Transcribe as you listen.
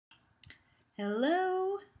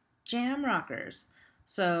Hello, Jam Rockers.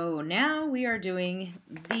 So now we are doing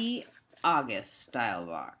the August style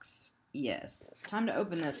box. Yes, time to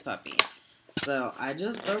open this puppy. So I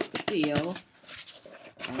just broke the seal,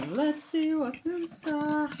 and let's see what's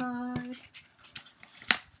inside.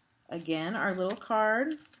 Again, our little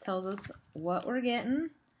card tells us what we're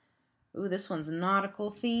getting. Ooh, this one's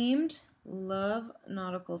nautical themed. Love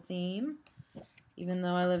nautical theme. Even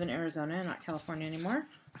though I live in Arizona, not California anymore.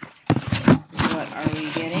 What are we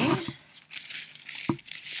getting?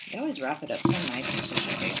 They always wrap it up so nice in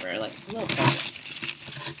tissue paper, like it's a little present.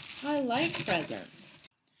 I like presents.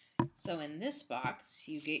 So in this box,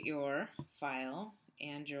 you get your file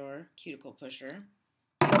and your cuticle pusher.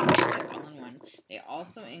 Stick all in one. They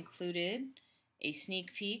also included a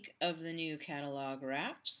sneak peek of the new catalog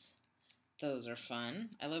wraps. Those are fun.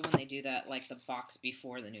 I love when they do that, like the box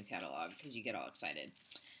before the new catalog, because you get all excited.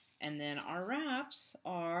 And then our wraps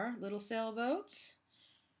are little sailboats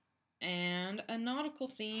and a nautical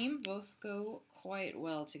theme. Both go quite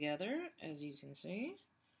well together, as you can see.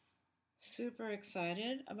 Super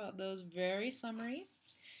excited about those, very summery.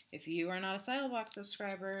 If you are not a StyleBox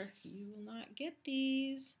subscriber, you will not get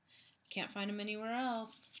these. Can't find them anywhere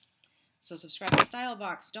else. So subscribe to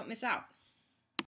StyleBox. Don't miss out.